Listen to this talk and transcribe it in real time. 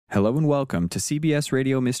Hello and welcome to CBS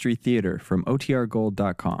Radio Mystery Theater from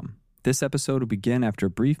OTRGold.com. This episode will begin after a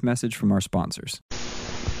brief message from our sponsors.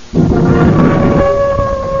 Come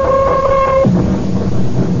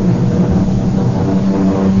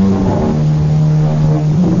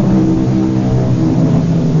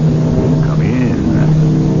in.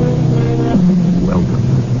 Welcome.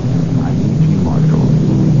 I'm E.G.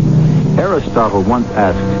 Marshall. Aristotle once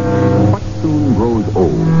asked, what soon grows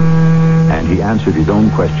old? And he answered his own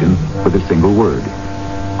question with a single word: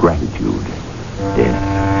 gratitude. Yes,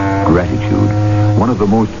 gratitude, one of the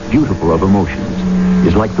most beautiful of emotions,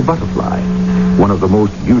 is like the butterfly, one of the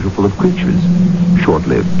most beautiful of creatures,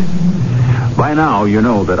 short-lived. By now, you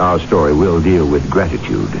know that our story will deal with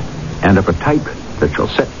gratitude, and of a type that shall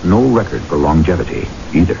set no record for longevity,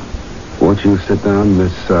 either. Won't you sit down,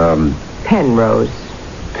 Miss, Penrose.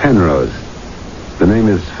 Penrose. The name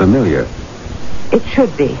is familiar. It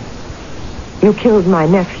should be. You killed my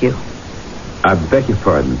nephew. I beg your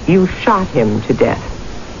pardon. You shot him to death.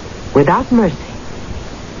 Without mercy.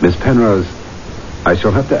 Miss Penrose, I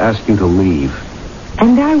shall have to ask you to leave.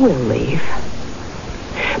 And I will leave.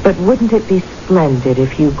 But wouldn't it be splendid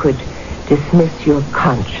if you could dismiss your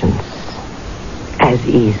conscience as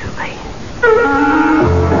easily?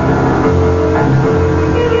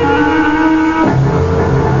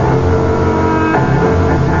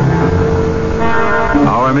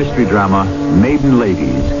 Our mystery drama, Maiden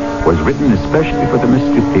Ladies, was written especially for the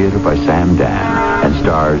Mystery Theater by Sam Dan and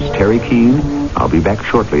stars Terry Keane. I'll be back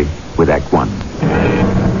shortly with Act One.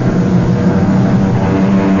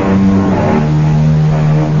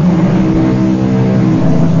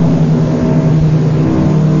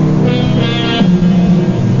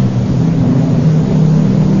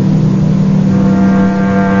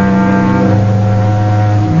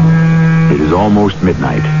 It is almost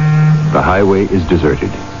midnight. The highway is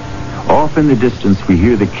deserted. Off in the distance, we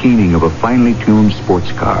hear the keening of a finely tuned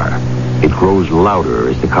sports car. It grows louder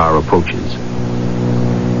as the car approaches.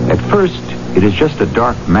 At first, it is just a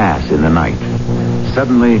dark mass in the night.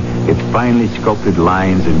 Suddenly, its finely sculpted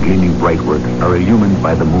lines and gleaming brightwork are illumined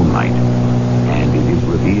by the moonlight, and it is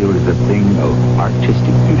revealed as a thing of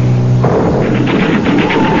artistic beauty.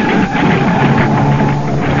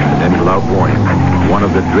 Then, without warning, one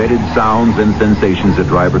of the dreaded sounds and sensations a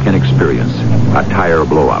driver can experience: a tire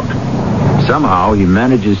blowout. Somehow, he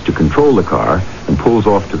manages to control the car and pulls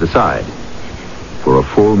off to the side. For a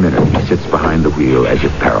full minute, he sits behind the wheel as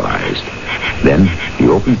if paralyzed. Then, he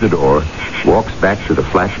opens the door, walks back to the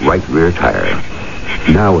flat right rear tire.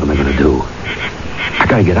 Now what am I going to do? I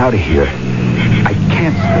got to get out of here. I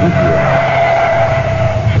can't stay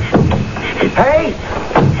here. Hey!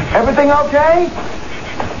 Everything okay?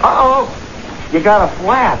 Uh-oh. You got a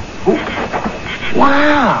flat.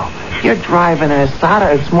 Wow! You're driving an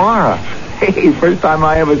Asada Asmara. Hey, first time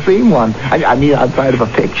I ever seen one. I mean, outside of a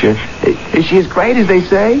picture. Is she as great as they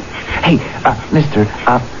say? Hey, mister,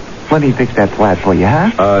 let me fix that flat for you, huh?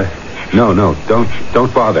 No,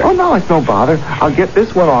 don't bother. Oh, no, it's no bother. I'll get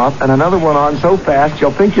this one off and another one on so fast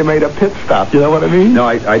you'll think you made a pit stop. You know what I mean? No,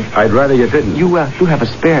 I'd rather you didn't. You have a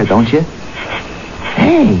spare, don't you?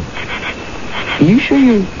 Hey, you sure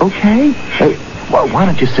you're okay? Well, why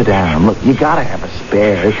don't you sit down? Look, you gotta have a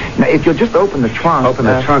spare. Now, if you'll just open the trunk... Open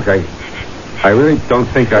the trunk? I really don't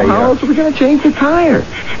think I... How else are we gonna change the tire?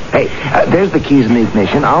 Hey, there's the keys in the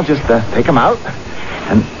ignition. I'll just take them out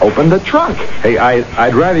and open the trunk. Hey,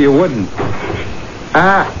 I'd rather you wouldn't.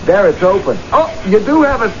 There it's open. Oh, you do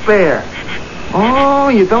have a spare. Oh,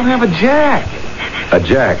 you don't have a jack. A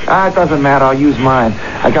jack? It doesn't matter. I'll use mine.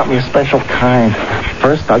 I got me a special kind.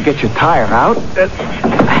 First, I'll get your tire out.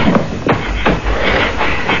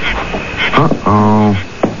 Uh-oh.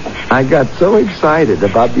 I got so excited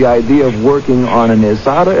about the idea of working on an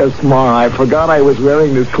Asada Asmara, I forgot I was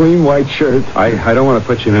wearing this clean white shirt. I don't want to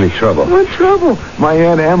put you in any trouble. What trouble? My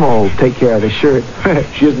Aunt Emma will take care of the shirt.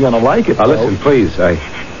 She isn't going to like it, though. Listen, please. I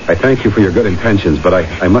thank you for your good intentions, but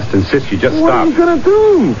I must insist you just stop. What are you going to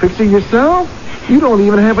do? Fix it yourself? You don't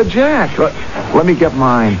even have a jack. Let me get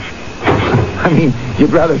mine. I mean,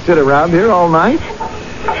 you'd rather sit around here all night?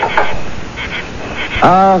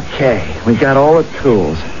 Okay, we got all the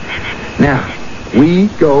tools. Now, we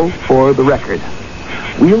go for the record.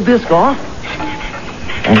 Wheel disc off.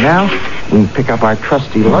 And now, we pick up our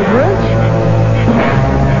trusty lug wrench.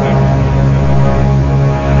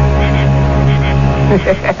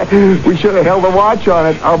 We should have held a watch on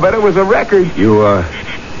it. I'll bet it was a record. You're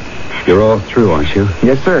all through, aren't you?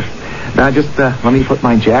 Yes, sir. Now, just let me put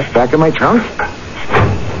my jack back in my trunk.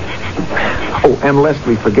 Oh, and lest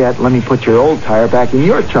we forget, let me put your old tire back in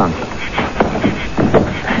your trunk.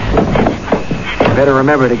 Better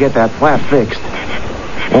remember to get that flat fixed.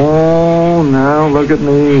 Oh, now look at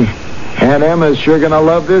me. Aunt Emma's sure gonna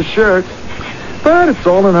love this shirt. But it's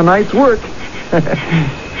all in a night's work.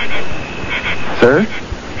 Sir?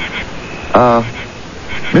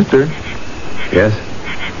 Mister? Yes?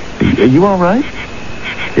 Are you all right?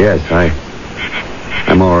 Yes,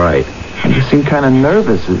 I'm all right. You seem kind of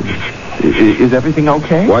nervous. Is everything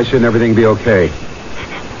okay? Why shouldn't everything be okay?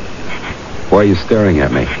 Why are you staring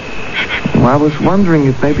at me? Well, I was wondering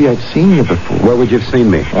if maybe I'd seen you before. Where would you have seen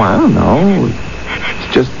me? Well, I don't know.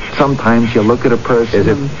 It's just sometimes you look at a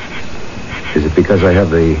person. Is it because I have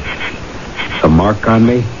the mark on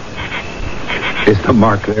me? Is the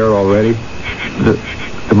mark there already?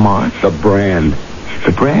 The mark? The brand.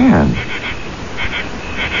 The brand?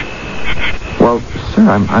 Well, sir,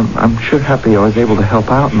 I'm sure happy I was able to help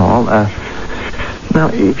out and all. Now,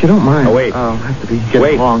 if you don't mind... Oh, wait. I'll have to be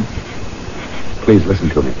getting along. Please listen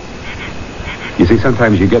to me. You see,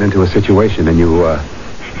 sometimes you get into a situation and you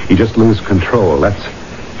just lose control.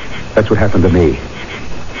 That's what happened to me.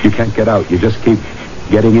 You can't get out. You just keep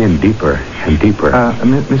getting in deeper and deeper.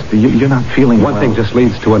 Mister, you're not feeling One thing just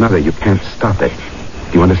leads to another. You can't stop it.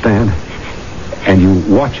 Do you understand? And you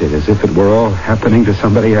watch it as if it were all happening to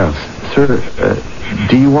somebody else. Sir,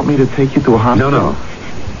 do you want me to take you to a hospital? No.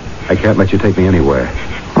 I can't let you take me anywhere.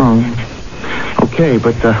 Okay,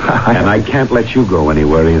 but... And I can't let you go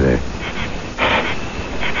anywhere either.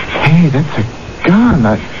 Hey, that's a gun.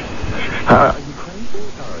 Are you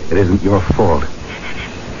crazy? It isn't your fault.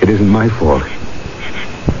 It isn't my fault.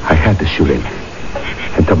 I had to shoot him.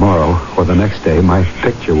 And tomorrow, or the next day, my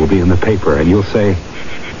picture will be in the paper, and you'll say,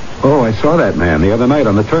 "Oh, I saw that man the other night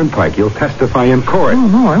on the turnpike." You'll testify in court.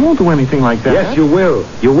 No, I won't do anything like that. Yes, you will.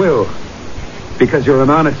 You will. Because you're an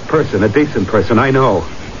honest person, a decent person, I know.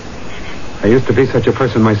 I used to be such a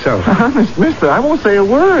person myself. Honest, mister, I won't say a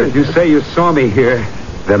word. If you say you saw me here,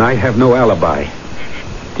 then I have no alibi.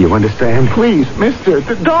 Do you understand? Please, mister,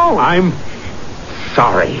 don't. I'm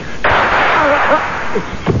sorry.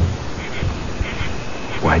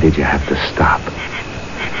 Why did you have to stop?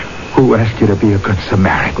 Who asked you to be a good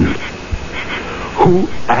Samaritan? Who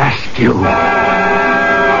asked you?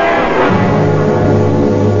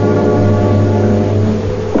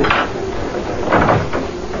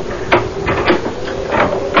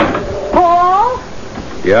 Paul?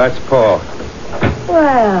 Yeah, it's Paul.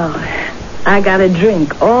 Well, I got a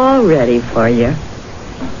drink all ready for you.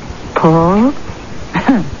 Paul?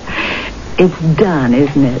 It's done,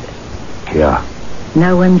 isn't it? Yeah.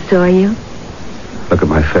 No one saw you? Look at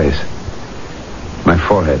my face. My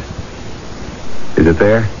forehead. Is it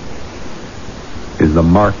there? Is the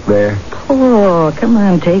mark there? Paul, come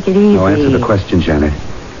on, take it easy. No, answer the question, Janet.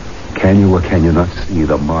 Can you or can you not see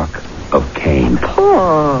the mark of Cain?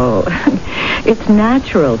 Paul, it's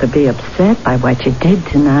natural to be upset by what you did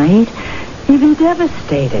tonight, even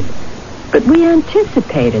devastated. But we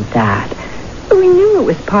anticipated that. We knew it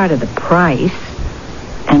was part of the price.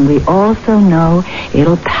 And we also know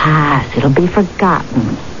it'll pass. It'll be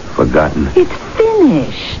forgotten. Forgotten? It's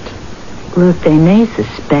finished. Look, they may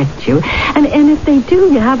suspect you. And if they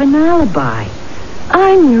do, you have an alibi.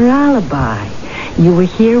 I'm your alibi. You were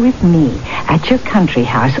here with me at your country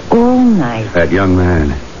house all night. That young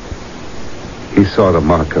man. He saw the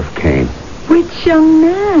mark of Cain. Which young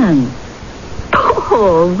man?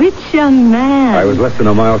 Oh, which young man? I was less than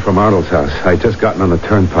a mile from Arnold's house. I'd just gotten on the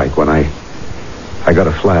turnpike when I got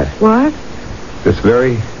a flat. What? This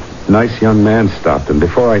very nice young man stopped, and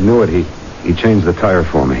before I knew it, he changed the tire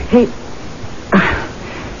for me.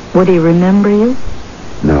 Would he remember you?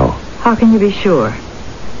 No. How can you be sure?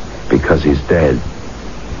 Because he's dead.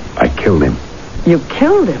 I killed him. You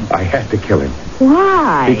killed him? I had to kill him.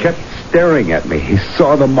 Why? He kept staring at me. He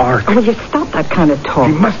saw the mark. Oh, will you stop that kind of talk?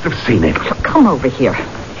 He must have seen it. Come over here.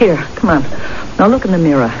 Here, come on. Now look in the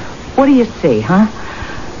mirror. What do you see, huh?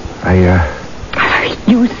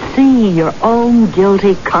 You see your own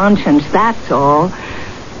guilty conscience, that's all.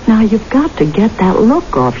 Now, you've got to get that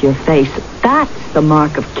look off your face. That's the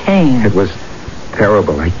mark of Cain. It was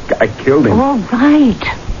terrible. I killed him. All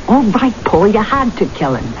right, Paul, you had to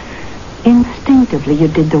kill him. Instinctively, you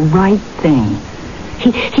did the right thing.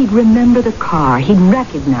 He'd remember the car. He'd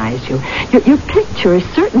recognize you. Your picture is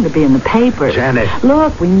certain to be in the papers. Janet.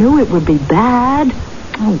 Look, we knew it would be bad.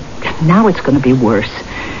 Oh, now it's going to be worse.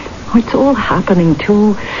 Oh, it's all happening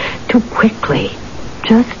too quickly.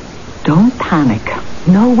 Just don't panic.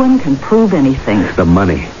 No one can prove anything. The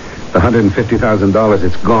money. The $150,000,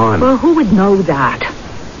 it's gone. Well, who would know that?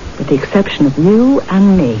 With the exception of you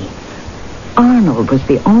and me. Arnold was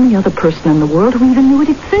the only other person in the world who even knew it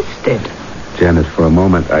existed. Janet, for a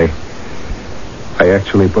moment, I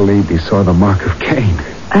actually believed he saw the mark of Cain.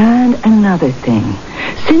 And another thing.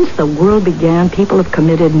 Since the world began, people have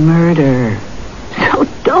committed murder. So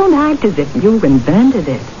don't act as if you invented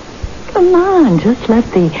it. Come on, just let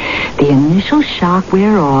the initial shock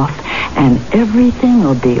wear off, and everything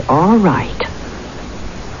will be all right.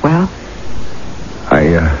 Well?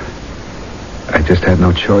 I just had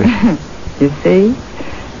no choice. You see?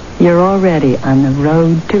 You're already on the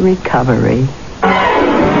road to recovery.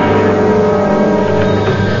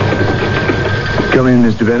 Come in,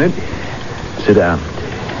 Mr. Bennett. Sit down.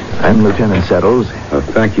 I'm Lieutenant Settles.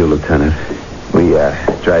 Thank you, Lieutenant. We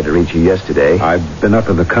tried to reach you yesterday. I've been up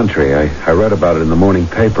in the country. I read about it in the morning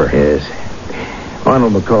paper. Yes.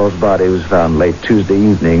 Arnold McCall's body was found late Tuesday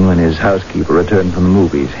evening when his housekeeper returned from the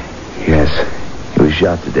movies. Yes. He was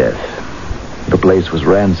shot to death. The place was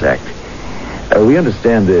ransacked. We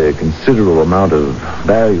understand a considerable amount of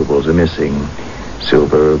valuables are missing.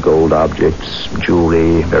 Silver, gold objects,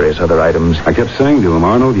 jewelry, various other items. I kept saying to him,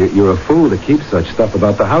 Arnold, you're a fool to keep such stuff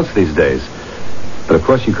about the house these days. But, of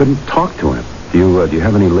course, you couldn't talk to him. Do you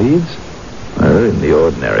have any leads? In the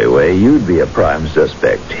ordinary way, you'd be a prime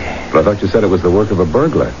suspect. But I thought you said it was the work of a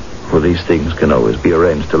burglar. Well, these things can always be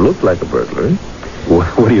arranged to look like a burglary.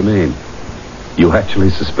 What do you mean? You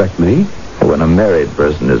actually suspect me? When a married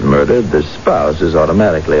person is murdered, the spouse is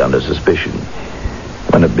automatically under suspicion.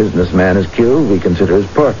 When a businessman is killed, we consider his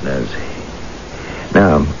partners.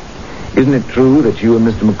 Now, isn't it true that you and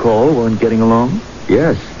Mr. McCall weren't getting along?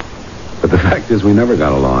 Yes. But the fact is we never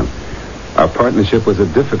got along. Our partnership was a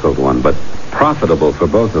difficult one, but profitable for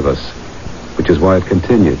both of us, which is why it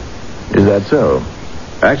continued. Is that so?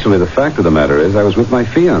 Actually, the fact of the matter is I was with my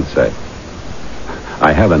fiancée.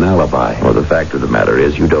 I have an alibi. Well, the fact of the matter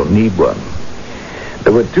is you don't need one.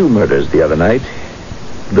 There were 2 murders the other night.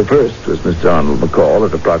 The first was Mr. Arnold McCall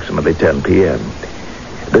at approximately 10 p.m.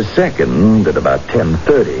 The second at about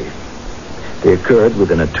 10:30. They occurred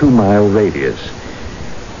within a 2-mile radius.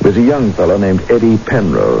 It was a young fellow named Eddie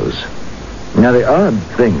Penrose. Now, the odd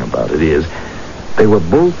thing about it is they were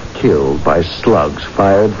both killed by slugs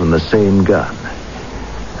fired from the same gun.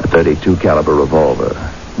 A .32 caliber revolver.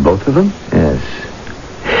 Both of them? Yes.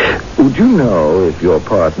 Would you know if your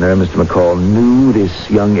partner, Mr. McCall, knew this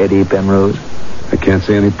young Eddie Penrose? I can't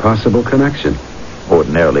see any possible connection.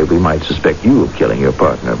 Ordinarily, we might suspect you of killing your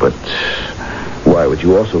partner, but why would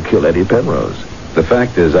you also kill Eddie Penrose? The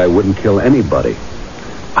fact is, I wouldn't kill anybody.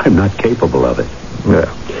 I'm not capable of it.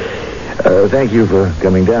 Well, thank you for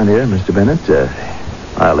coming down here, Mr. Bennett.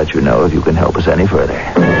 I'll let you know if you can help us any further.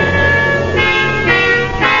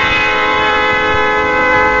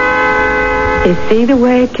 You see the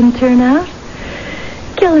way it can turn out?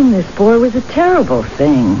 Killing this boy was a terrible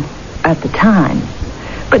thing at the time.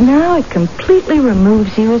 But now it completely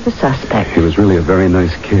removes you as a suspect. He was really a very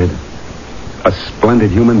nice kid. A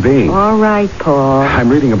splendid human being. All right, Paul. I'm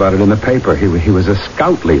reading about it in the paper. He was a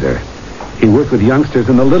scout leader. He worked with youngsters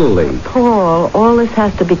in the Little League. Paul, all this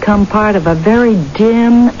has to become part of a very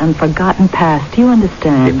dim and forgotten past. Do you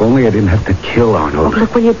understand? If only I didn't have to kill Arnold. Oh,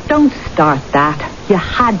 look, will you don't start that. You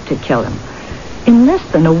had to kill him. In less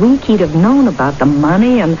than a week, he'd have known about the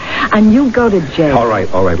money, and you'd go to jail. All right.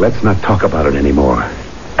 Let's not talk about it anymore.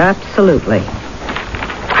 Absolutely.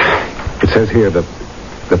 It says here that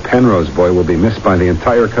the Penrose boy will be missed by the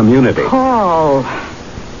entire community. Paul.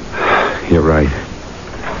 You're right.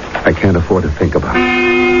 I can't afford to think about it.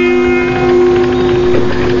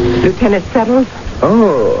 Lieutenant Settles?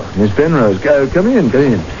 Oh, Miss Penrose. Come in.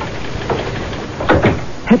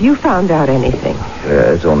 Have you found out anything?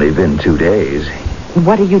 It's only been 2 days.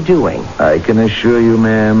 What are you doing? I can assure you,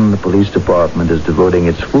 ma'am, the police department is devoting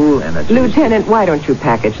its full energy... Lieutenant, why don't you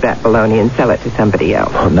package that baloney and sell it to somebody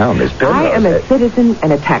else? Oh, now, Miss Penrose... I am a citizen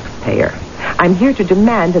and a taxpayer. I'm here to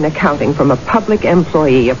demand an accounting from a public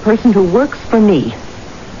employee, a person who works for me.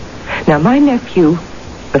 Now, my nephew,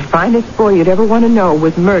 the finest boy you'd ever want to know,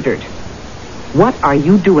 was murdered. What are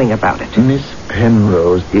you doing about it? Miss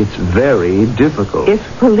Penrose, it's very difficult. If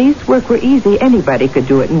police work were easy, anybody could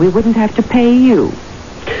do it, and we wouldn't have to pay you.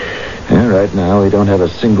 Yeah, right now, we don't have a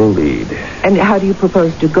single lead. And how do you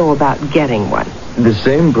propose to go about getting one? The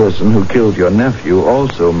same person who killed your nephew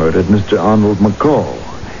also murdered Mr. Arnold McCall.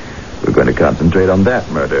 We're going to concentrate on that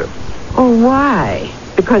murder. Oh, why?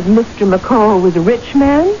 Because Mr. McCall was a rich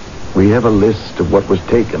man? We have a list of what was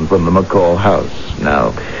taken from the McCall house.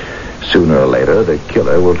 Now, sooner or later, the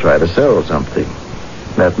killer will try to sell something.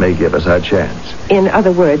 That may give us our chance. In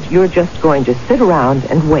other words, you're just going to sit around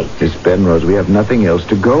and wait. Miss Penrose, we have nothing else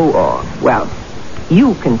to go on. Well,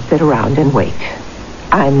 you can sit around and wait.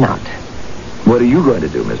 I'm not. What are you going to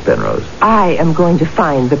do, Miss Penrose? I am going to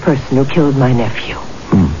find the person who killed my nephew.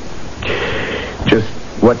 Just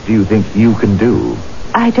what do you think you can do?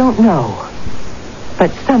 I don't know.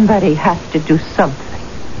 But somebody has to do something.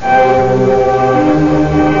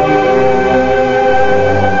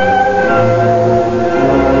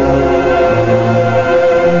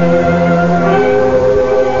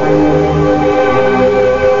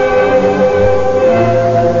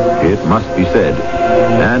 It must be said,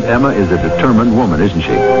 Aunt Emma is a determined woman, isn't she?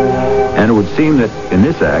 And it would seem that in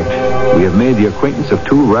this act, we have made the acquaintance of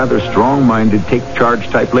two rather strong-minded take-charge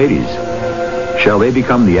type ladies. Shall they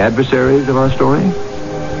become the adversaries of our story?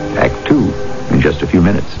 Act 2, in just a few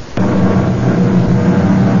minutes.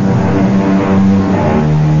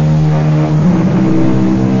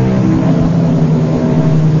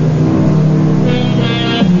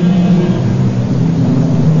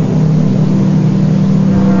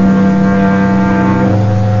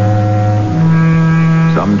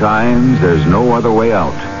 Sometimes there's no other way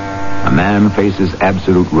out. A man faces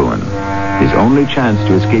absolute ruin. His only chance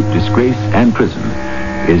to escape disgrace and prison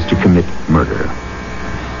is to commit murder.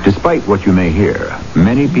 Despite what you may hear,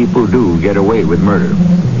 many people do get away with murder.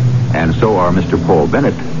 And so our Mr. Paul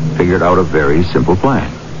Bennett figured out a very simple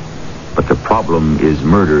plan. But the problem is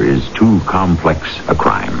murder is too complex a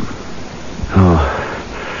crime. Oh,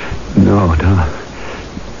 no,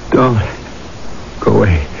 don't. Go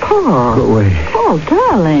away. Paul. Go away. Paul,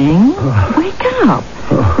 darling. Wake up.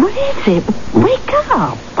 What is it? Wake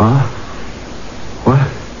up. Huh? What?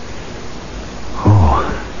 Oh.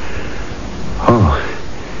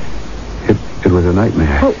 It was a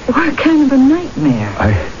nightmare. Well, what kind of a nightmare?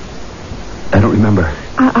 I don't remember.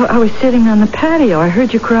 I was sitting on the patio. I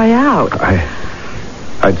heard you cry out.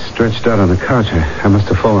 I'd stretched out on the couch. I must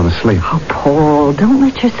have fallen asleep. Oh, Paul, don't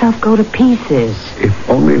let yourself go to pieces. If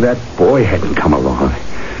only that boy hadn't come along.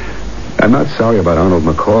 I'm not sorry about Arnold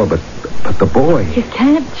McCall, but the boy. You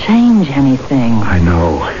can't change anything. I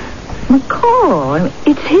know. McCall,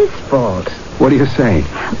 it's his fault. What are you saying?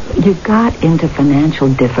 You got into financial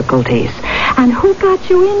difficulties. And who got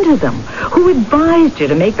you into them? Who advised you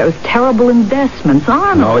to make those terrible investments,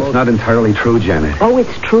 Arnold? No, it's not entirely true, Janet. Oh,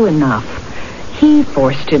 it's true enough. He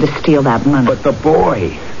forced you to steal that money. But the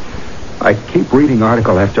boy. I keep reading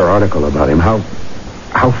article after article about him. How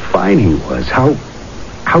fine he was. How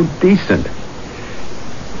decent.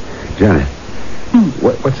 Janet,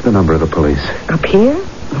 what's the number of the police? Up here?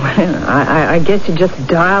 Well, I guess you just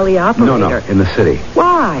dial the operator. No, in the city.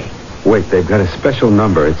 Why? Wait, they've got a special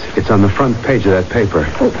number. It's on the front page of that paper.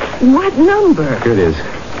 What number? Here it is.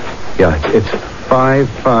 Yeah, it's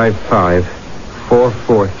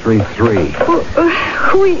 555-4433. Well,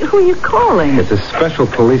 who are you calling? It's a special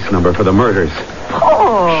police number for the murders.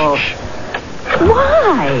 Oh. Shh.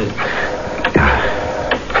 Why?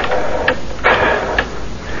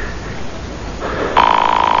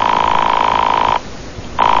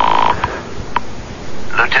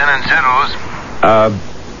 Lieutenant Zeros.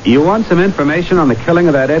 You want some information on the killing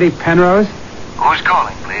of that Eddie Penrose? Who's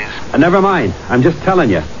calling, please? Never mind. I'm just telling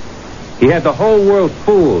you. He had the whole world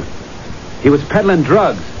fooled. He was peddling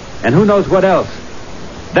drugs, and who knows what else.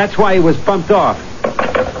 That's why he was bumped off.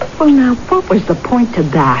 Well, now, what was the point to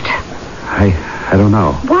that? I don't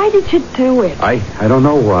know. Why did you do it? I don't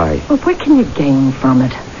know why. Well, what can you gain from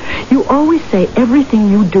it? You always say everything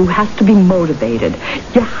you do has to be motivated.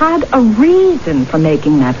 You had a reason for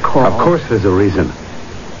making that call. Of course there's a reason.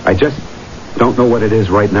 I just don't know what it is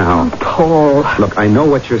right now. Oh, Paul. Look, I know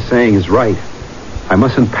what you're saying is right. I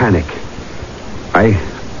mustn't panic. I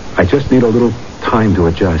just need a little time to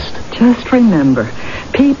adjust. Just remember,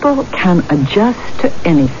 people can adjust to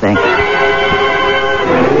anything.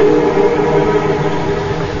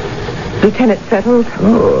 Lieutenant settled?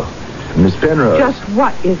 Oh, Miss Penrose. Just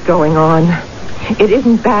what is going on? It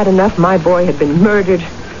isn't bad enough my boy had been murdered.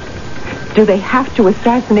 Do they have to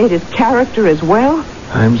assassinate his character as well?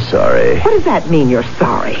 I'm sorry. What does that mean, you're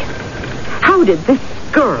sorry? How did this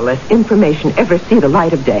scurrilous information ever see the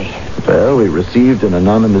light of day? Well, we received an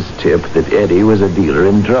anonymous tip that Eddie was a dealer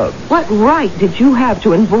in drugs. What right did you have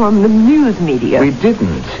to inform the news media? We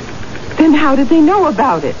didn't. Then how did they know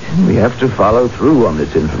about it? We have to follow through on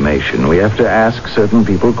this information. We have to ask certain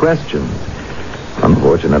people questions.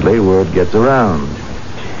 Unfortunately, word gets around.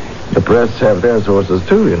 The press have their sources,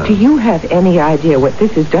 too, you know. Do you have any idea what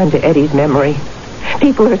this has done to Eddie's memory?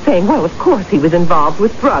 People are saying, well, of course he was involved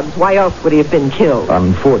with drugs. Why else would he have been killed?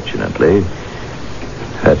 Unfortunately,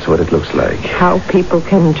 that's what it looks like. How people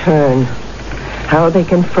can turn. How they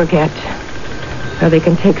can forget. How they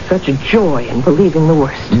can take such joy in believing the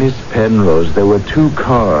worst. Miss Penrose, there were two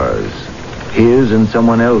cars. His and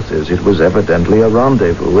someone else's. It was evidently a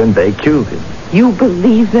rendezvous, and they killed him. You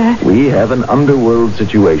believe that? We have an underworld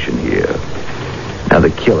situation here. Now,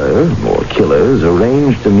 the killer, or killers,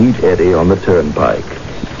 arranged to meet Eddie on the turnpike.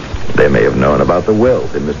 They may have known about the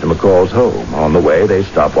wealth in Mr. McCall's home. On the way, they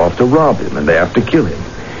stop off to rob him, and they have to kill him.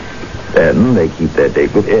 Then they keep their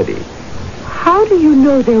date with Eddie. How do you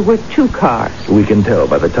know there were two cars? We can tell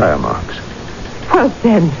by the tire marks. Well,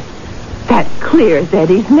 then, that clears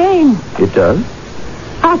Eddie's name. It does?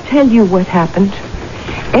 I'll tell you what happened.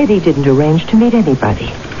 Eddie didn't arrange to meet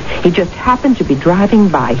anybody. He just happened to be driving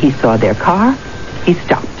by. He saw their car. He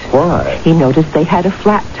stopped. Why? He noticed they had a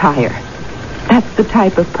flat tire. That's the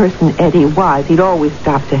type of person Eddie was. He'd always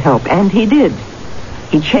stop to help, and he did.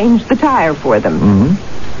 He changed the tire for them.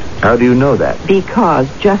 Mm-hmm. How do you know that? Because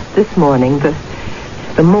just this morning,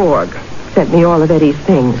 the morgue sent me all of Eddie's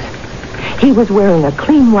things. He was wearing a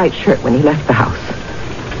clean white shirt when he left the house.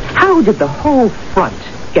 How did the whole front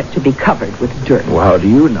get to be covered with dirt? Well, how do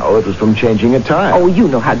you know it was from changing a tire? Oh, you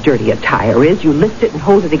know how dirty a tire is. You lift it and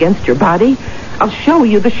hold it against your body. I'll show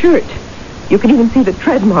you the shirt. You can even see the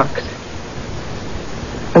tread marks.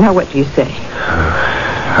 And now what do you say?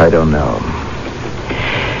 I don't know.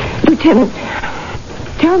 Lieutenant,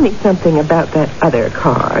 tell me something about that other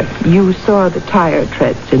car. You saw the tire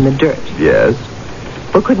treads in the dirt. Yes?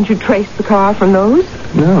 Well, couldn't you trace the car from those?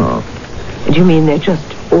 No. Do you mean they're just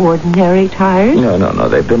ordinary tires? No.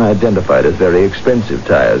 They've been identified as very expensive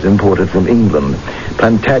tires imported from England.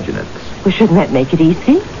 Plantagenets. Well, shouldn't that make it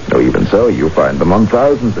easy? No, even so, you find them on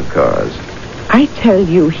thousands of cars. I tell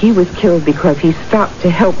you, he was killed because he stopped to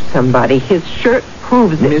help somebody. His shirt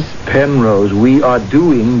proves it. Miss Penrose, we are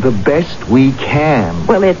doing the best we can.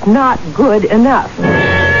 Well, it's not good enough.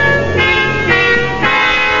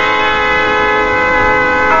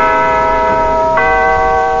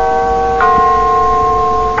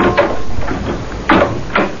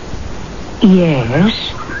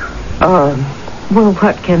 Yes? Well,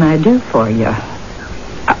 what can I do for you?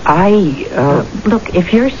 Look,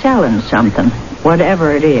 if you're selling something,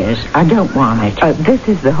 whatever it is, I don't want it. This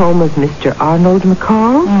is the home of Mr. Arnold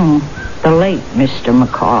McCall? The late Mr.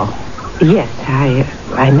 McCall. Yes,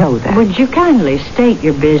 I know that. Would you kindly state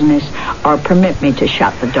your business or permit me to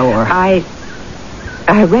shut the door? I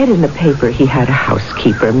read in the paper he had a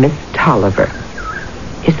housekeeper, Miss Tolliver.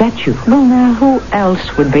 Is that you? Well, now, who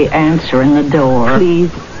else would be answering the door?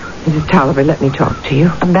 Please, Mrs. Tolliver, let me talk to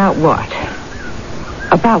you. About what?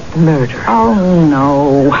 About the murder. Oh,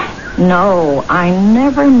 no, I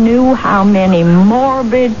never knew how many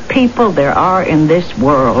morbid people there are in this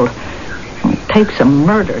world. It takes a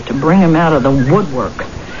murder to bring him out of the woodwork.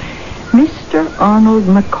 Mr. Arnold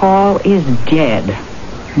McCall is dead.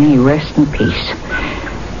 May he rest in peace.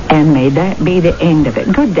 And may that be the end of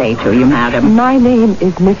it. Good day to you, madam. My name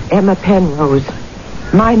is Miss Emma Penrose.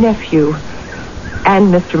 My nephew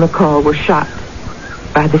and Mr. McCall were shot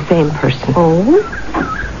by the same person. Oh?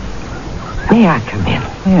 May I come in?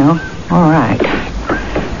 Yeah, all right.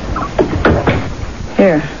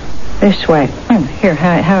 Here, this way. Here,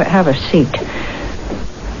 have a seat.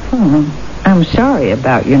 I'm sorry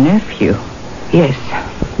about your nephew. Yes.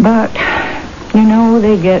 But,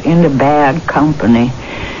 they get into bad company.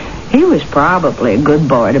 He was probably a good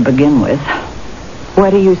boy to begin with.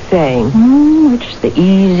 What are you saying? It's the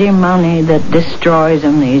easy money that destroys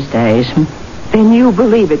him these days. Then you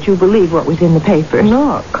believe it. You believe what was in the papers.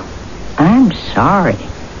 Look, I'm sorry.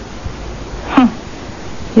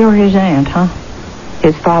 You're his aunt, huh?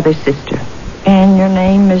 His father's sister. And your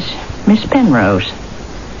name is Miss Penrose.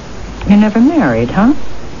 You never married, huh?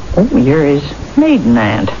 Oh, you're his maiden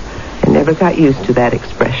aunt. I never got used to that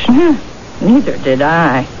expression. Neither did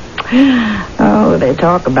I. Oh, they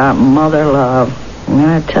talk about mother love. And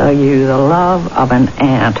I tell you, the love of an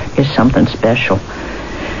aunt is something special.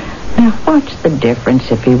 Now, what's the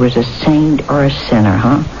difference if he was a saint or a sinner,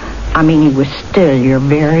 huh? I mean, he was still your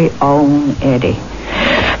very own Eddie.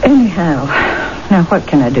 Anyhow, now what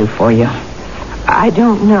can I do for you? I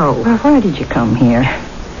don't know. Well, why did you come here?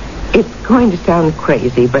 It's going to sound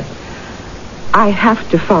crazy, but I have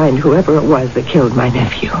to find whoever it was that killed my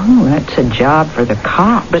nephew. Oh, that's a job for the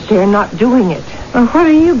cops. But they're not doing it. Well, what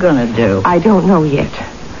are you going to do? I don't know yet.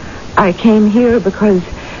 I came here because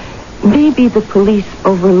maybe the police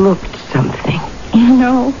overlooked something.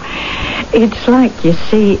 It's like you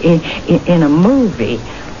see in a movie.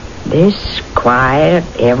 This quiet,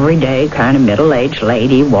 everyday kind of middle-aged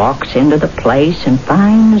lady walks into the place and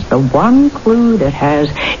finds the one clue that has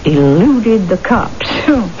eluded the cops.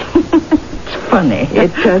 It's funny.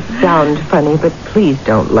 It does sound funny, but please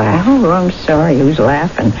don't laugh. Oh, I'm sorry. Who's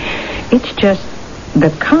laughing? It's just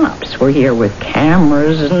the cops were here with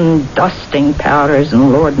cameras and dusting powders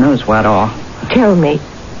and Lord knows what all. Tell me,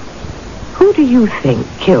 who do you think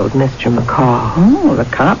killed Mr. McCall? Oh, the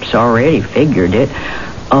cops already figured it.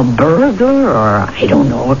 A burglar or, I don't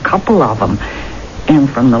know, a couple of them. And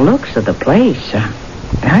from the looks of the place,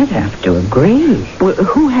 I'd have to agree. Well,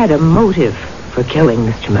 who had a motive for killing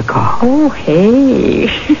Mr. McCall? Oh, hey.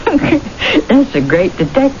 That's a great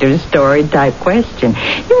detective story type question.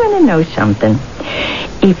 You want to know something?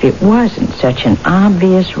 If it wasn't such an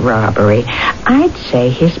obvious robbery, I'd say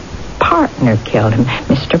his partner killed him,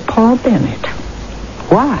 Mr. Paul Bennett.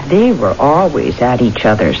 Why? They were always at each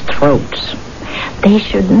other's throats. They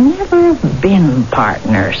should never have been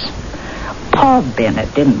partners. Paul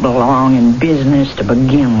Bennett didn't belong in business to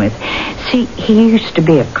begin with. See, he used to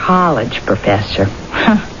be a college professor.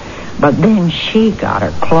 But then she got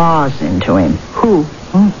her claws into him. Who?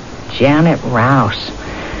 Janet Rouse.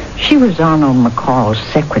 She was Arnold McCall's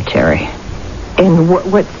secretary. And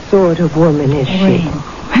what sort of woman is she?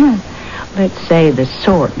 Well, let's say the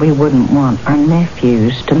sort we wouldn't want our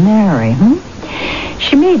nephews to marry.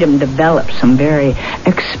 She made him develop some very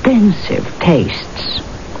expensive tastes.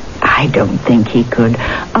 I don't think he could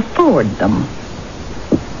afford them.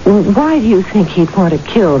 Why do you think he'd want to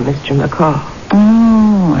kill Mr. McCall?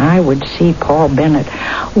 Oh, I would see Paul Bennett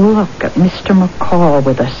look at Mr. McCall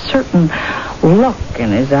with a certain look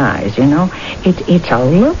in his eyes, you know. It's a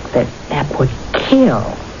look that would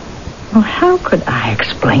kill. Well, how could I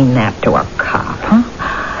explain that to a cop, huh?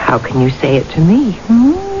 How can you say it to me?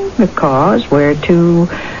 Because we're two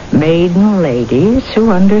maiden ladies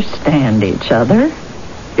who understand each other.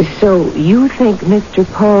 So you think Mr.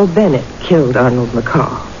 Paul Bennett killed Arnold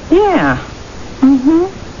McCall? Yeah.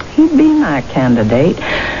 He'd be my candidate.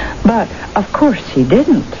 But, of course, he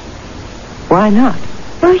didn't. Why not?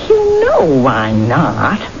 Well, you know why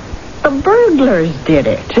not. The burglars did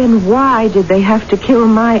it. Then why did they have to kill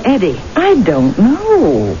my Eddie? I don't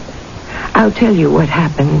know. I'll tell you what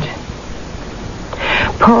happened.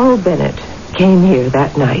 Paul Bennett came here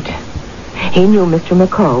that night. He knew Mr.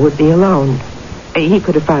 McCall would be alone. He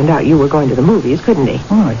could have found out you were going to the movies, couldn't he?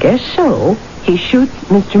 Oh, I guess so. He shoots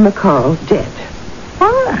Mr. McCall dead.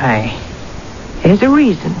 Why? There's a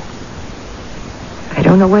reason. I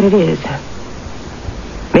don't know what it is.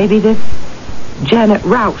 Maybe this Janet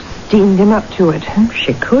Rouse steamed him up to it.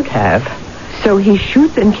 She could have. So he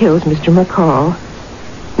shoots and kills Mr. McCall,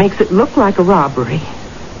 makes it look like a robbery.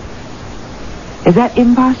 Is that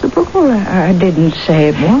impossible? Well, I didn't say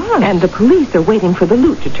it was. And the police are waiting for the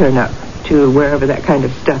loot to turn up to wherever that kind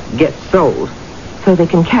of stuff gets sold so they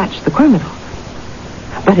can catch the criminal.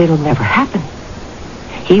 But it'll never happen.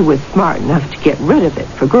 He was smart enough to get rid of it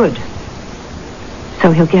for good.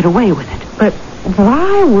 So he'll get away with it. But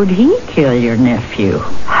why would he kill your nephew?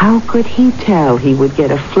 How could he tell he would get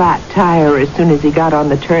a flat tire as soon as he got on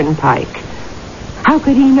the turnpike? How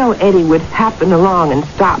could he know Eddie would happen along and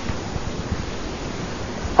stop?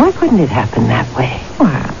 Why couldn't it happen that way?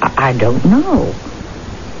 Well, I don't know.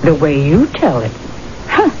 The way you tell it.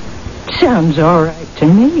 Sounds all right to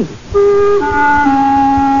me.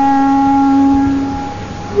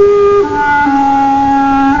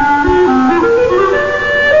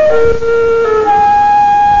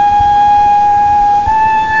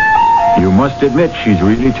 You must admit she's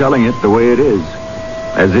really telling it the way it is,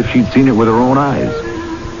 as if she'd seen it with her own eyes.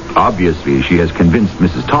 Obviously, she has convinced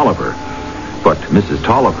Mrs. Tolliver, but Mrs.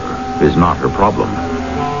 Tolliver is not her problem.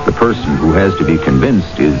 The person who has to be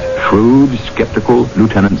convinced is shrewd, skeptical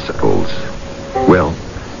Lieutenant Settles. Well,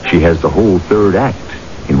 she has the whole third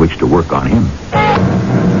act in which to work on him.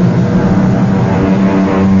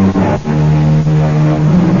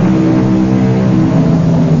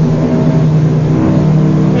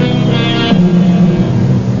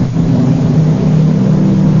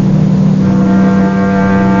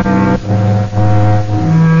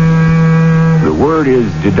 The word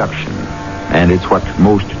is deduction, and it's what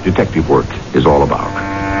most detective work is all about.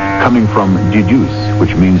 Coming from deduce,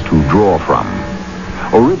 which means to draw from.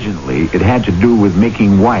 Originally, it had to do with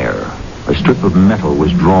making wire. A strip of metal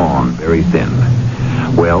was drawn very thin.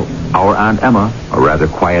 Well, our Aunt Emma, a rather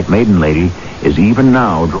quiet maiden lady, is even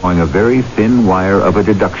now drawing a very thin wire of a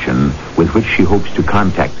deduction with which she hopes to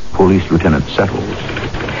contact Police Lieutenant Settles.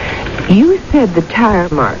 You said the tire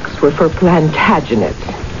marks were for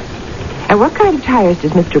Plantagenets. And what kind of tires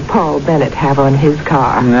does Mr. Paul Bennett have on his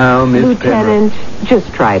car? Now, Miss Lieutenant,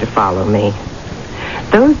 just try to follow me.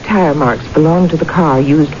 Those tire marks belong to the car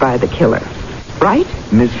used by the killer, right?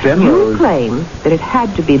 Miss You Penrose. claim that it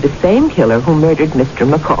had to be the same killer who murdered Mr.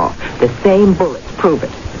 McCall. The same bullets prove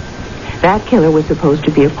it. That killer was supposed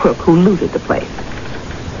to be a crook who looted the place.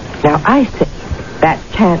 Now, I say that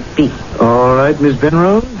can't be. All right, Miss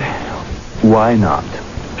Penrose. Why not?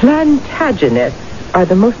 Plantagenets are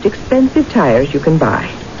the most expensive tires you can buy.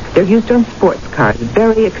 They're used on sports cars,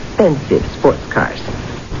 very expensive sports cars.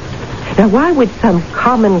 Now, why would some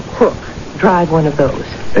common crook drive one of those?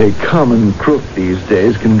 A common crook these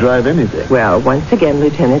days can drive anything. Well, once again,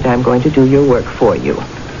 Lieutenant, I'm going to do your work for you.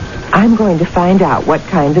 I'm going to find out what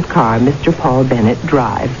kind of car Mr. Paul Bennett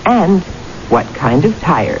drives and what kind of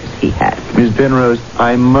tires he has. Miss Penrose,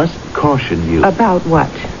 I must caution you. About what?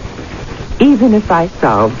 Even if I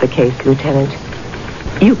solve the case, Lieutenant,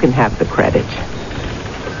 you can have the credit.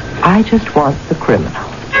 I just want the criminal.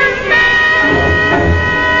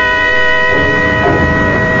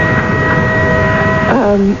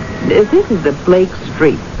 This is the Blake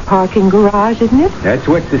Street parking garage, isn't it? That's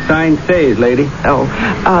what the sign says, lady. Oh,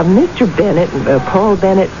 Mr. Bennett, Paul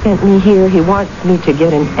Bennett sent me here. He wants me to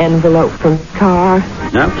get an envelope from his car.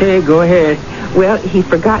 Okay, go ahead. Well, he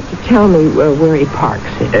forgot to tell me where he parks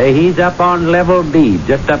it. He's up on level B,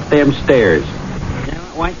 just up them stairs. Now,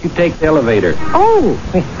 why don't you take the elevator? Oh,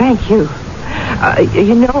 thank you.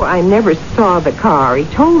 I never saw the car. He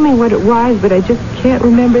told me what it was, but I just can't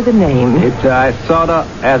remember the name. It's Soda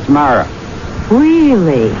Asmara.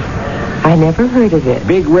 Really? I never heard of it.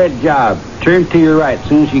 Big red job. Turn to your right as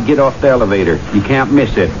soon as you get off the elevator. You can't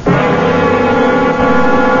miss it.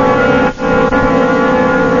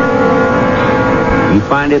 You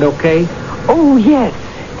find it okay? Oh, yes.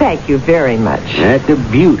 Thank you very much. That's a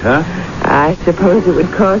beaut, huh? I suppose it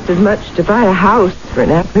would cost as much to buy a house for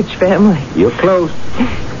an average family. You're close.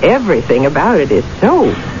 Everything about it is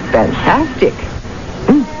so fantastic.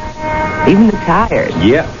 Even the tires.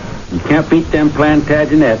 Yeah. You can't beat them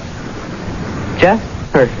Plantagenets. Just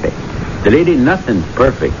perfect. The lady, nothing's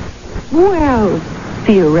perfect. Well,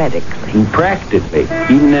 theoretically. And practically.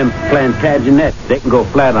 Even them Plantagenets, they can go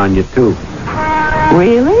flat on you, too.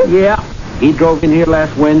 Really? Yeah. He drove in here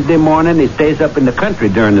last Wednesday morning. He stays up in the country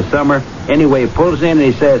during the summer. Anyway, he pulls in and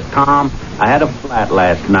he says, Tom, I had a flat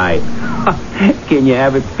last night. Can you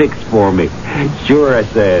have it fixed for me? Sure, I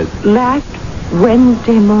says. Last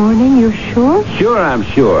Wednesday morning, you're sure? Sure, I'm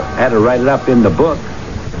sure. Had to write it up in the book.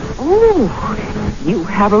 Oh, you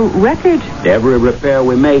have a record? Every repair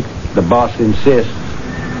we make, the boss insists.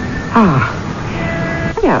 Ah.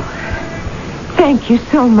 Well, thank you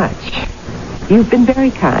so much. You've been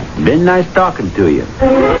very kind. Been nice talking to you.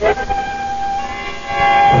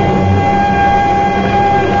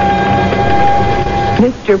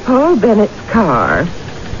 Mr. Paul Bennett's car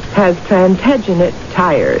has Plantagenet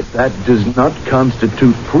tires. That does not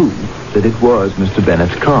constitute proof that it was Mr.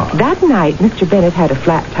 Bennett's car. That night, Mr. Bennett had a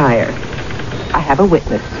flat tire. I have a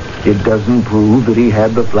witness. It doesn't prove that he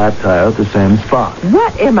had the flat tire at the same spot.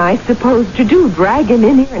 What am I supposed to do? Drag him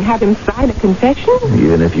in here and have him sign a confession?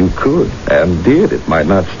 Even if you could, and did, it might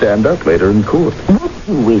not stand up later in court. What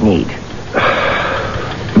do we need?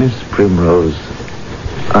 Miss Primrose,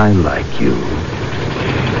 I like you.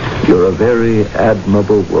 You're a very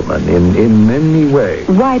admirable woman in many ways.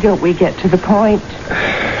 Why don't we get to the point?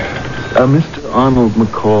 Mr. Arnold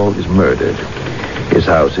McCall is murdered. His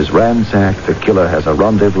house is ransacked. The killer has a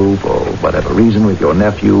rendezvous for whatever reason with your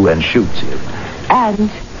nephew and shoots him. And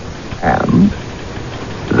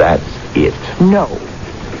that's it. No.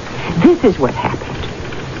 This is what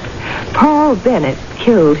happened. Paul Bennett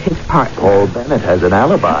killed his partner. Paul Bennett has an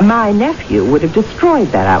alibi. My nephew would have destroyed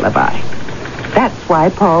that alibi. That's why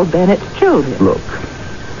Paul Bennett killed him. Look,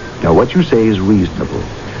 now what you say is reasonable.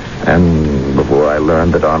 And before I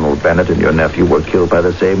learned that Arnold Bennett and your nephew were killed by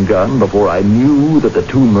the same gun, before I knew that the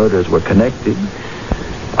two murders were connected,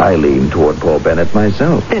 I leaned toward Paul Bennett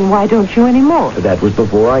myself. Then why don't you anymore? That was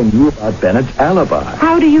before I knew about Bennett's alibi.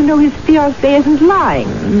 How do you know his fiancée isn't lying?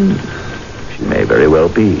 She may very well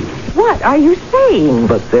be. What are you saying?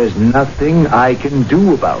 But there's nothing I can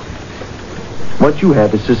do about it. What you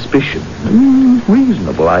have is suspicion.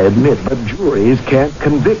 Reasonable, I admit, but juries can't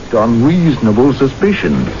convict on reasonable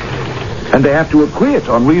suspicion. And they have to acquit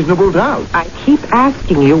on reasonable doubt. I keep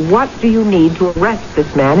asking you, what do you need to arrest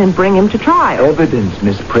this man and bring him to trial? Evidence,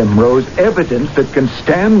 Miss Primrose, evidence that can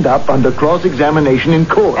stand up under cross-examination in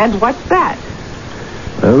court. And what's that?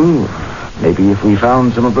 Oh, maybe if we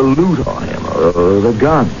found some of the loot on him, or the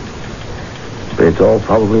gun. But it's all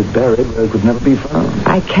probably buried where it could never be found.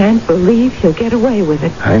 I can't believe he'll get away with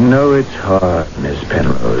it. I know it's hard, Miss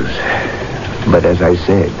Penrose. But as I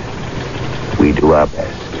said, we do our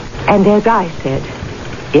best. And as I said,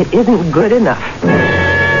 it isn't good enough.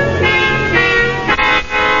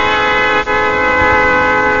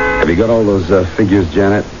 Have you got all those figures,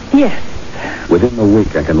 Janet? Yes. Within the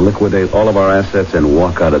week, I can liquidate all of our assets and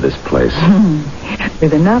walk out of this place.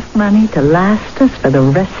 With enough money to last us for the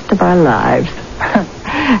rest of our lives.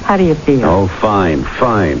 How do you feel? Oh, fine.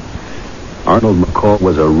 Arnold McCall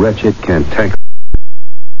was a wretched cantankerous.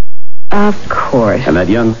 Of course. And that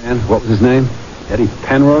young man, what was his name? Eddie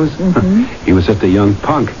Penrose? Mm-hmm. He was just a young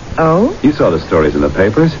punk. Oh? You saw the stories in the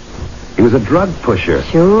papers. He was a drug pusher.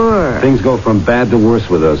 Sure. Things go from bad to worse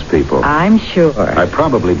with those people. I'm sure. I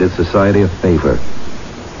probably did society a favor.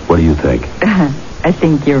 What do you think? I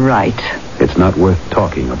think you're right. It's not worth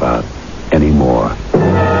talking about anymore.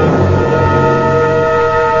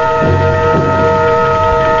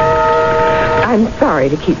 I'm sorry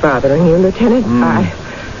to keep bothering you, Lieutenant.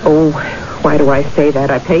 Why do I say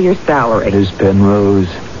that? I pay your salary. Miss Penrose,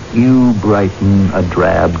 you brighten a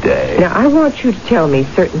drab day. Now, I want you to tell me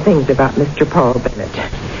certain things about Mr. Paul Bennett.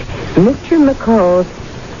 Mr. McCall's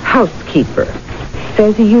housekeeper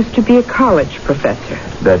says he used to be a college professor.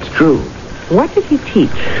 That's true. What did he teach?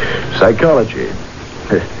 Psychology.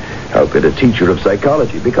 How could a teacher of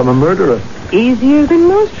psychology become a murderer? Easier than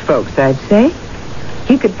most folks, I'd say.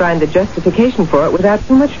 He could find the justification for it without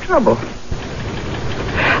too much trouble.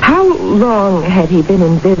 How long had he been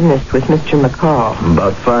in business with Mr. McCall?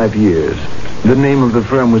 About 5 years. The name of the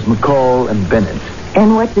firm was McCall and Bennett.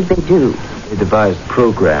 And what did they do? They devised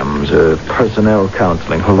programs, personnel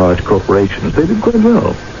counseling for large corporations. They did quite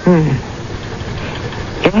well.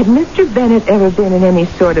 Had Mr. Bennett ever been in any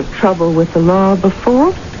sort of trouble with the law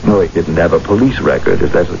before? No, he didn't have a police record,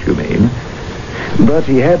 if that's what you mean. But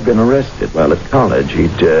he had been arrested while at college.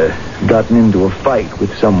 He'd gotten into a fight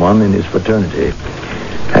with someone in his fraternity.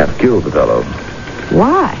 Half killed the fellow.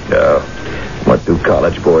 Why? What do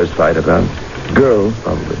college boys fight about? Girls,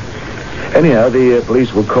 probably. Anyhow, the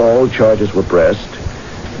police were called, charges were pressed,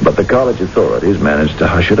 but the college authorities managed to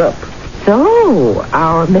hush it up. So,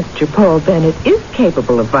 our Mr. Paul Bennett is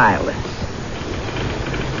capable of violence.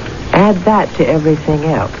 Add that to everything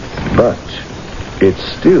else. But it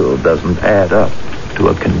still doesn't add up to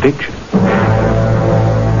a conviction.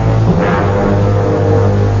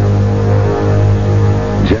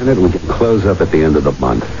 Janet, we can close up at the end of the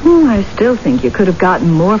month. I still think you could have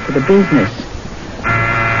gotten more for the business.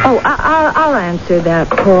 Oh, I'll answer that,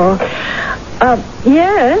 Paul.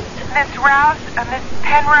 Yes? Miss Rouse, Miss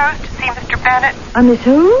Penrose to see Mr. Bennett. Miss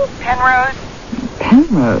who? Penrose.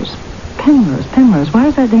 Penrose. Why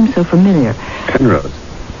is that name so familiar? Penrose.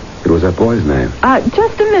 It was that boy's name.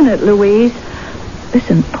 Just a minute, Louise.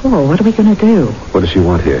 Listen, Paul, what are we going to do? What does she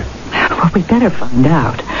want here? Well, we better find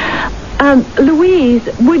out. Louise,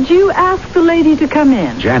 would you ask the lady to come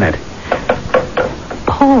in? Janet.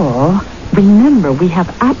 Paul, remember, we have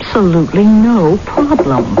absolutely no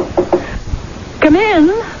problem. Come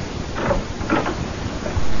in.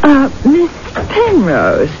 Miss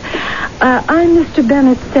Penrose. I'm Mr.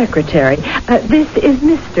 Bennett's secretary. This is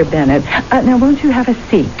Mr. Bennett. Now, won't you have a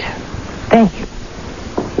seat? Thank you.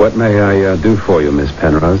 What may I do for you, Miss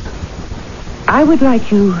Penrose? I would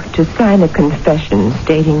like you to sign a confession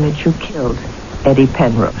stating that you killed Eddie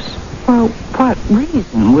Penrose. Well, what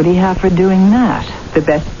reason would he have for doing that? The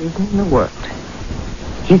best reason in the world.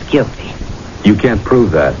 He's guilty. You can't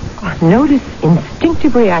prove that. Notice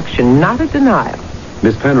instinctive reaction, not a denial.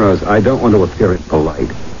 Miss Penrose, I don't want to appear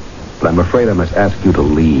impolite, but I'm afraid I must ask you to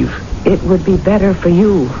leave. It would be better for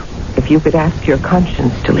you if you could ask your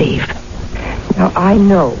conscience to leave. Now, I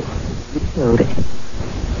know you killed him.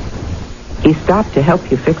 He stopped to help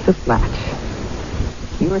you fix a flat.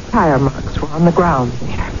 Your tire marks were on the ground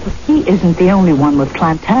there. But he isn't the only one with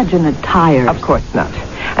Plantagenet tires. Of course not.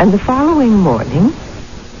 And the following morning,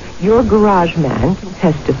 your garage man can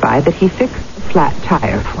testify that he fixed a flat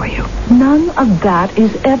tire for you. None of that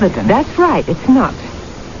is evidence. That's right, it's not.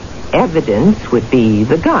 Evidence would be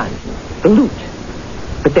the gun, the loot.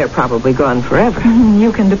 But they're probably gone forever.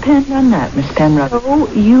 You can depend on that, Miss Penrose. So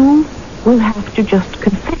you will have to just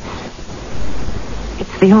confess.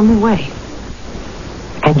 It's the only way.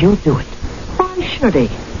 And you'll do it. Why should he?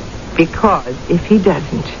 Because if he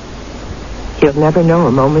doesn't, he'll never know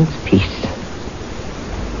a moment's peace.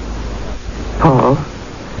 Paul,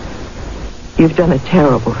 you've done a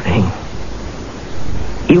terrible thing.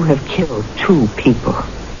 You have killed 2 people.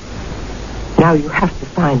 Now you have to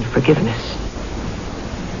find forgiveness.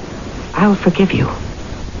 I'll forgive you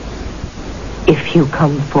if you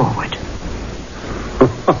come forward.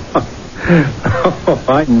 Oh,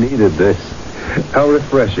 I needed this. How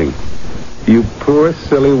refreshing. You poor,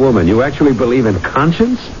 silly woman. You actually believe in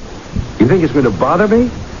conscience? You think it's going to bother me?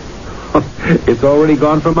 It's already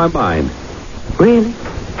gone from my mind. Really?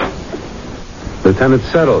 Lieutenant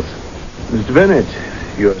Settles. Mr. Bennett,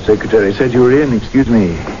 your secretary said you were in. Excuse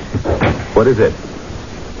me. What is it?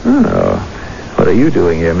 Oh, what are you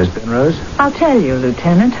doing here, Miss Penrose? I'll tell you,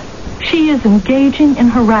 Lieutenant. She is engaging in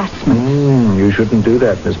harassment. You shouldn't do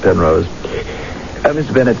that, Miss Penrose.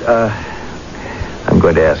 Mr. Bennett, I'm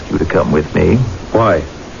going to ask you to come with me. Why?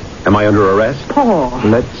 Am I under arrest? Paul.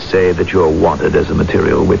 Let's say that you're wanted as a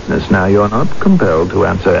material witness. Now, you're not compelled to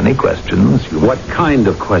answer any questions. What kind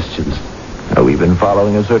of questions? We've been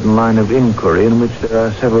following a certain line of inquiry in which there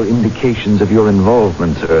are several indications of your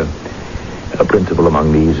involvement, sir. A principal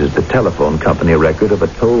among these is the telephone company record of a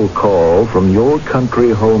toll call from your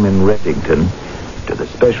country home in Reddington to the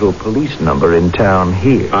special police number in town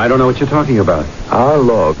here. I don't know what you're talking about. Our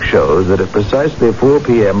log shows that at precisely 4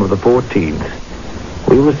 p.m. of the 14th,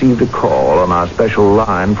 we received a call on our special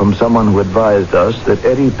line from someone who advised us that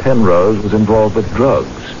Eddie Penrose was involved with drugs.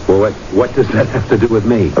 Well, what does that have to do with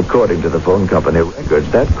me? According to the phone company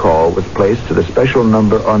records, that call was placed to the special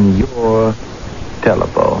number on your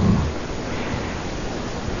telephone.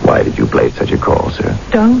 Why did you place such a call, sir?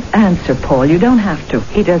 Don't answer, Paul. You don't have to.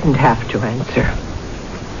 He doesn't have to answer.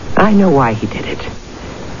 I know why he did it.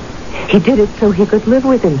 He did it so he could live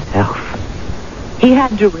with himself. He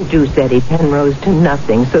had to reduce Eddie Penrose to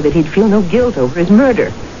nothing so that he'd feel no guilt over his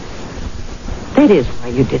murder. That is why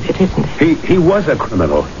you did it, isn't it? He was a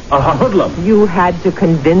criminal. A hoodlum. You had to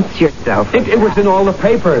convince yourself. It was in all the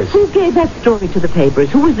papers. Who gave that story to the papers?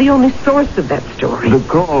 Who was the only source of that story? The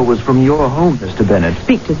call was from your home, Mr. Bennett.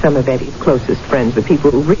 Speak to some of Eddie's closest friends, the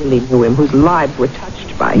people who really knew him, whose lives were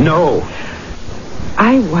touched by him. No.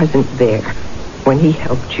 I wasn't there when he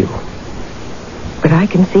helped you. But I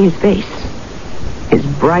can see his face. His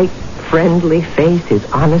bright, friendly face, his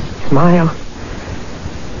honest smile.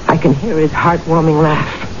 I can hear his heartwarming laugh.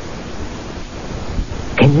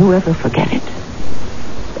 Can you ever forget it?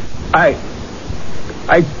 I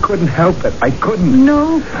couldn't help it. I couldn't.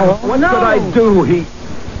 No, Paul, What could I do?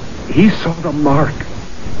 He saw the mark.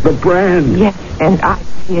 The brand. Yes, and I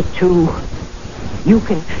see it too. You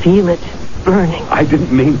can feel it burning. I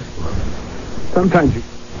didn't mean to. Sometimes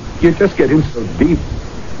you just get in so deep.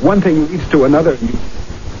 One thing leads to another, and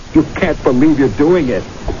you can't believe you're doing it.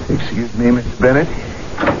 Excuse me, Mr. Bennett.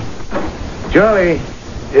 Charlie,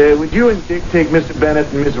 would you and Dick take Mr. Bennett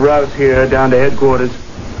and Miss Rouse here down to headquarters?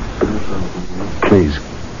 Please.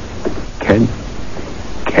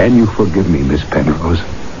 Can you forgive me, Miss Penrose?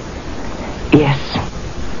 Yes,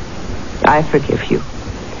 I forgive you.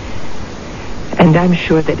 And I'm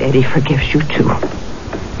sure that Eddie forgives you too.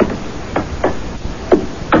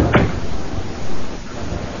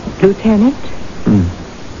 Lieutenant?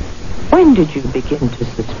 When did you begin to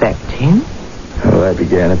suspect him? Well, I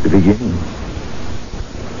began at the beginning.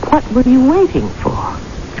 What were you waiting for?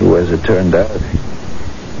 Well, as it turned out,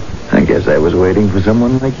 I guess I was waiting for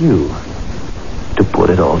someone like you to put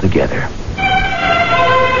it all together.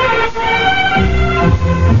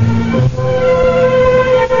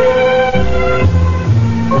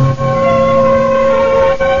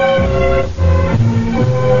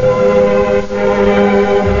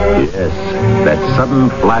 Yes, that sudden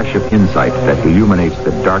flash of insight that illuminates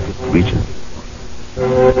the darkest reaches.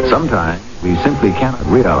 Sometimes we simply cannot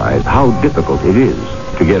realize how difficult it is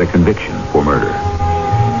to get a conviction for murder.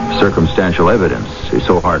 Circumstantial evidence is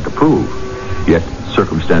so hard to prove, yet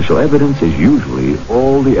circumstantial evidence is usually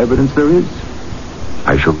all the evidence there is.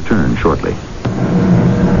 I shall return shortly.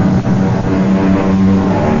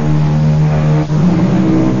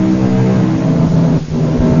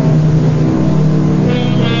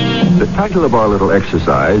 The title of our little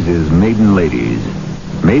exercise is Maiden Ladies.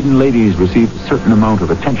 Maiden ladies receive a certain amount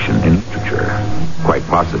of attention in literature, quite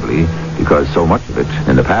possibly because so much of it,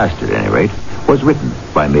 in the past at any rate, was written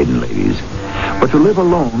by maiden ladies. But to live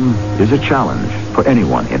alone is a challenge for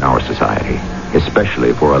anyone in our society,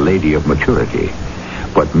 especially for a lady of maturity.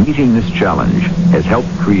 But meeting this challenge has helped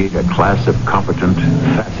create a class of competent,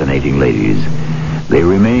 fascinating ladies. They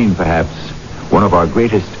remain, perhaps, one of our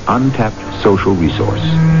greatest untapped social resource.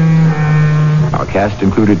 Our cast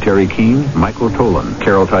included Terry Keane, Michael Tolan,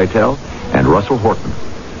 Carol Teitel, and Russell Horton.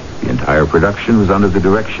 The entire production was under the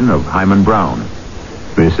direction of Hyman Brown.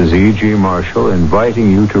 This is E.G. Marshall inviting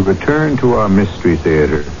you to return to our Mystery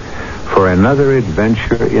Theater for another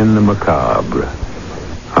adventure in the macabre.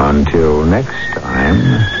 Until next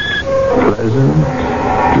time, pleasant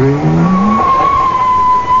dreams.